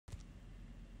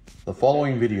The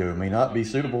following video may not be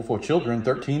suitable for children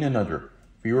 13 and under.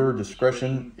 Viewer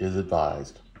discretion is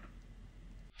advised.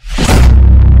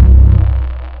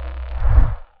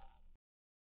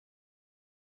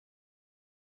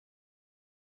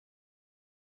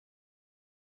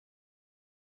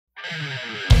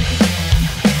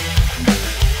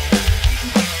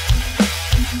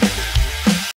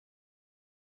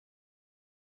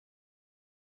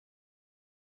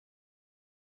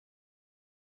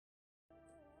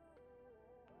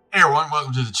 Hey everyone,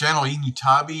 welcome to the channel.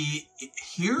 Enewtabie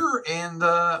here, and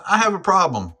I have a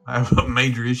problem. I have a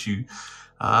major issue.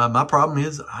 My problem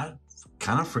is I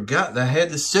kind of forgot that I had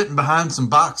this sitting behind some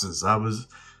boxes. I was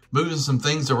moving some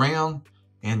things around,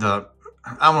 and I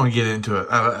want to get into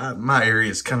it. My area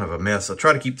is kind of a mess. I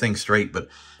try to keep things straight, but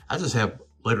I just have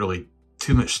literally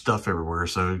too much stuff everywhere.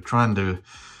 So trying to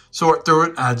sort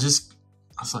through it, I was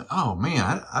like, oh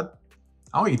man, I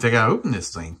don't even think I opened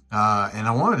this thing. And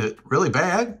I wanted it really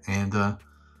bad, and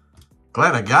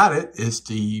glad I got it. It's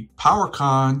the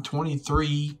PowerCon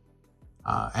 23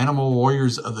 Animal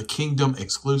Warriors of the Kingdom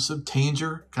exclusive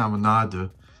TANGER. Kind of a nod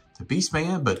to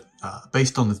Beastman, but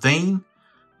based on the theme.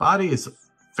 Body is a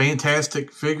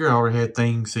fantastic figure. I already had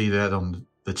things see that on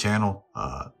the channel.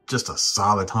 Just a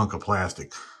solid hunk of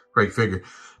plastic. Great figure.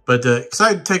 But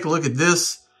excited to take a look at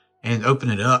this and open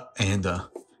it up. And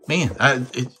man,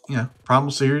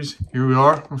 Primal series. Here we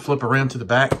are. I'm gonna flip around to the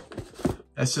back.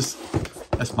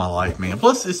 That's my life, man.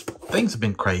 Plus, things have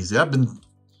been crazy. I've been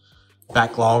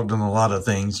backlogged on a lot of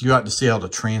things. You ought to see all the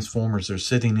Transformers are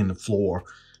sitting in the floor.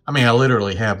 I mean, I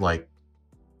literally have like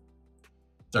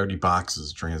 30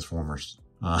 boxes of Transformers.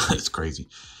 It's crazy.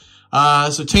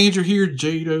 So Tanger here,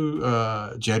 Jadu.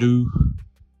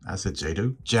 I said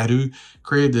Jadu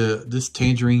created this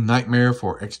Tangerine Nightmare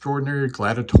for extraordinary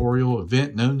gladiatorial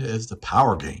event known as the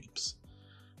Power Games.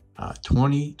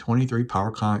 2023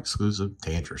 PowerCon exclusive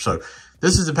Tanger. So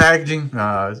this is the packaging.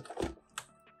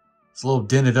 It's a little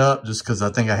dented up just because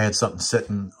I think I had something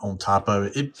sitting on top of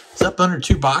it. It's up under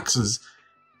 2 boxes,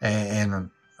 and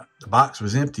the box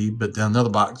was empty, but then another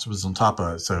box was on top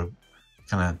of it. So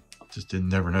kind of just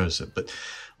never notice it. But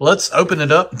let's open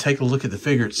it up and take a look at the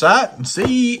figure inside and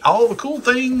see all the cool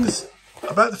things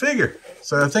about the figure.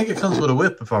 So I think it comes with a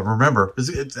whip, if I remember.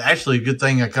 It's actually a good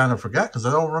thing I kind of forgot because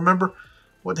I don't remember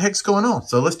what the heck's going on.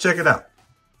 So let's check it out.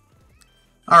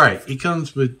 All right, he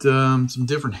comes with some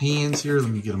different hands here.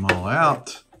 Let me get them all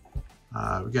out.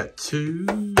 We got 2.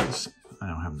 I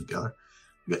don't have them together.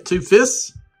 We got 2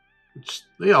 fists, which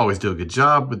they always do a good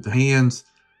job with the hands.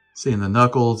 Seeing the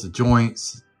knuckles, the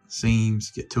joints,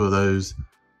 seams. Get 2 of those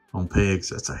on pegs.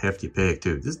 That's a hefty peg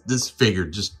too. This figure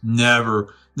just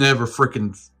never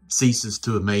freaking ceases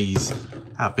to amaze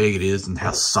how big it is and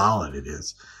how solid it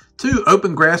is. 2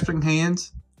 open grasping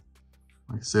hands.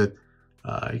 Like I said,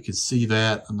 you can see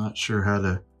that. I'm not sure how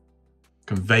to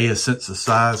convey a sense of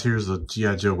size. Here's a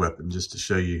G.I. Joe weapon just to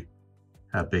show you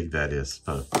how big that is.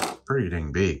 So pretty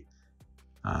dang big.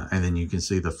 And then you can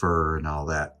see the fur and all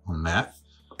that on that.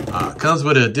 Comes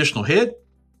with an additional head.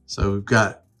 So we've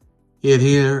got head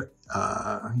here.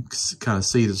 You can kind of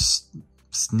see the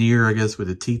sneer, I guess, with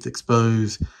the teeth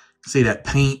exposed. See that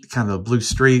paint, kind of blue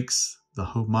streaks, the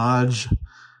homage,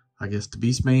 I guess, to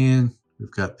Beastman.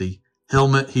 We've got the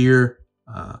helmet here,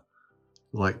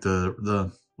 like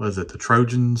the what is it, the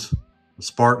Trojans, the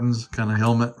Spartans kind of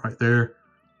helmet right there.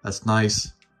 That's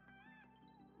nice.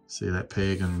 See that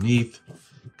peg underneath.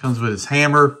 Comes with his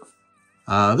hammer.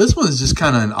 This one is just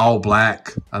kind of an all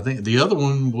black. I think the other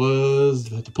one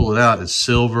was, I have to pull it out, is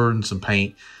silver and some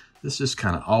paint. This is just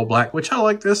kind of all black, which I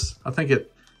like this. I think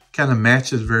it kind of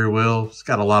matches very well. It's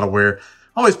got a lot of wear.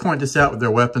 I always point this out with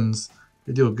their weapons.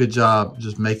 They do a good job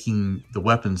just making the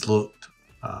weapons look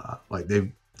like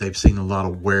they've seen a lot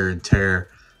of wear and tear.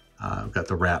 We've got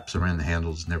the wraps around the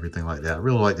handles and everything like that. I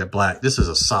really like that black. This is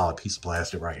a solid piece of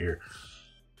plastic right here.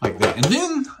 Like that. And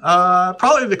then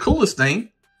probably the coolest thing,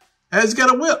 it's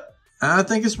got a whip. I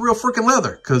think it's real freaking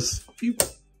leather, because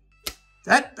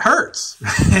that hurts.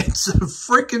 It's a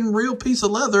freaking real piece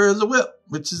of leather as a whip,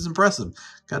 which is impressive.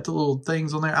 Got the little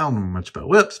things on there. I don't know much about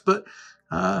whips, but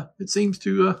it seems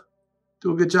to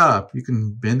do a good job. You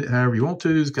can bend it however you want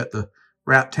to. It's got the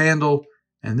wrapped handle,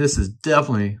 and this is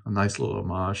definitely a nice little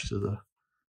homage to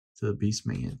the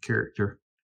Beastman character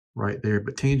right there.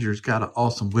 But Tanger's got an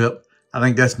awesome whip. I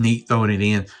think that's neat throwing it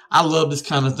in. I love this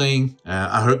kind of thing.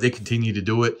 I hope they continue to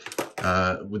do it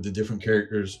with the different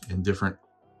characters and different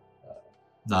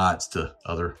nods to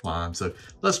other lines. So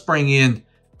let's bring in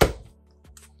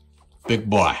Big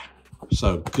Boy.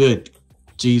 So good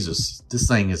Jesus, this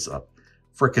thing is a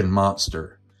freaking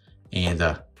monster. And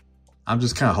I'm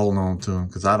just kind of holding on to him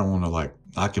because I don't want to like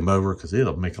knock him over because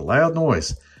it'll make a loud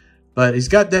noise. But he's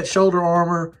got that shoulder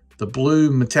armor, the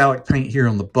blue metallic paint here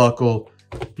on the buckle.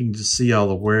 You can just see all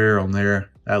the wear on there.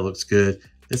 That looks good.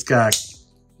 This guy,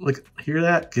 look, hear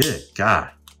that? Good God.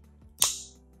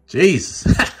 Jesus.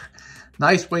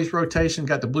 Nice waist rotation.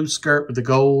 Got the blue skirt with the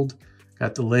gold.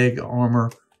 Got the leg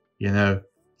armor. You know,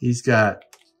 he's got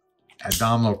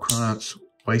abdominal crunch.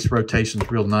 Waist rotation's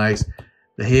real nice.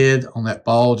 The head on that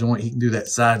ball joint, he can do that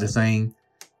side to thing.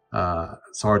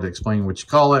 It's hard to explain what you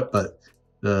call it, but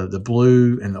the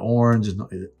blue and the orange is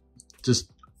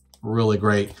just really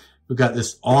great. We've got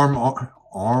this armor,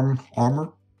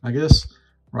 I guess,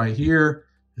 right here.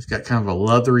 It's got kind of a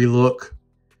leathery look.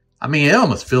 I mean, it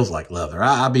almost feels like leather.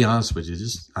 I'll be honest with you.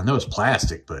 I know it's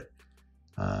plastic, but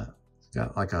it's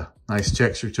got like a nice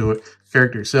texture to it. The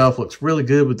character itself looks really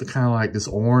good with the kind of like this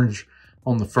orange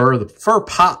on the fur. The fur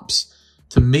pops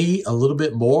to me a little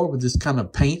bit more with this kind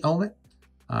of paint on it.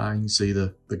 You can see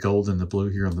the gold and the blue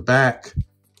here on the back.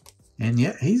 And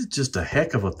yeah, he's just a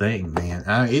heck of a thing, man.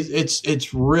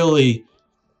 It's really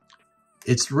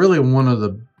one of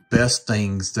the best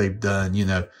things they've done. You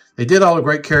know, they did all the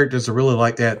great characters. I really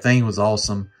like that. Thing was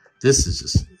awesome. This is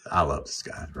just, I love this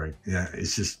guy, right? Yeah,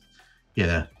 it's just, you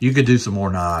know, you could do some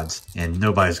more nods and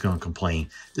nobody's going to complain.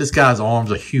 This guy's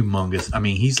arms are humongous. I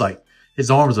mean, he's like, his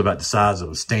arms are about the size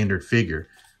of a standard figure,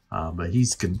 but he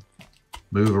can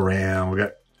move around. We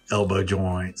got elbow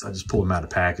joints. I just pulled him out of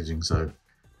packaging, so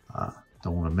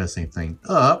don't want to mess anything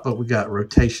up. But we got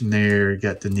rotation there.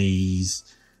 Got the knees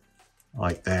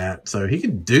like that, so he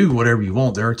can do whatever you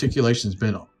want. The articulation's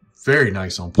been very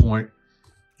nice on point,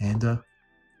 and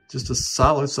just a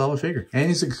solid figure. And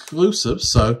he's exclusive,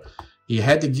 so you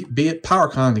had to be at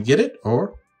PowerCon to get it,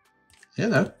 or you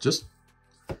know, just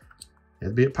had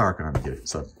to be at PowerCon to get it.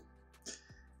 So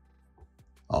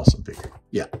awesome figure.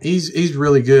 Yeah, he's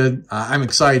really good. I'm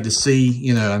excited to see,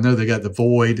 you know, I know they got the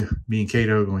Void. Me and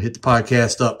Kato are going to hit the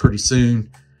podcast up pretty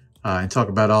soon and talk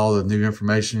about all the new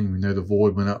information. We know the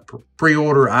Void went up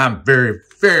pre-order. I'm very,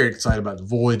 very excited about the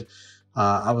Void.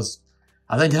 I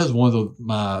think that was one of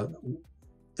my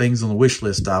things on the wish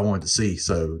list I wanted to see.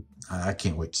 So I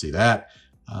can't wait to see that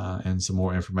and some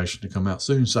more information to come out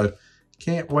soon. So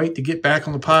can't wait to get back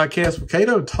on the podcast with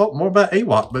Kato and talk more about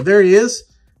awok. But there he is.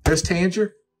 There's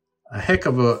Tanger. A heck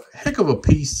of a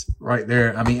piece right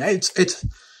there. I mean, it's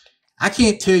I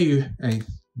can't tell you, hey,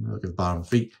 look at the bottom of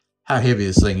the feet, how heavy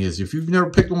this thing is. If you've never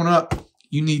picked one up,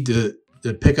 you need to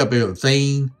pick up a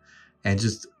thing and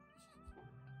just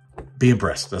be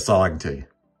impressed. That's all I can tell you.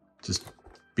 Just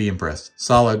be impressed.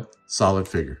 Solid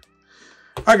figure.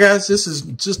 All right, guys, this is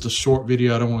just a short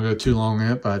video. I don't want to go too long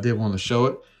in it, but I did want to show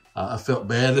it. I felt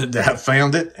bad that I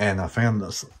found it, and I found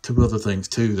two other things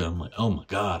too that I'm like, oh my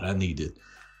God, I needed.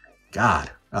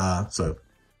 God. So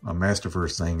a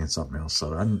Masterverse thing and something else.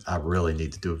 So I really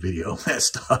need to do a video on that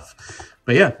stuff.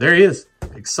 But yeah, there he is.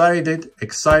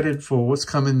 Excited for what's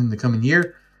coming in the coming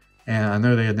year. And I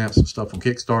know they announced some stuff on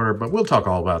Kickstarter, but we'll talk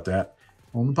all about that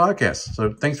on the podcast.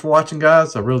 So thanks for watching,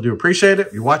 guys. I really do appreciate it.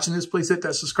 If you're watching this, please hit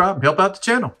that subscribe and help out the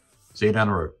channel. See you down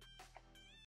the road.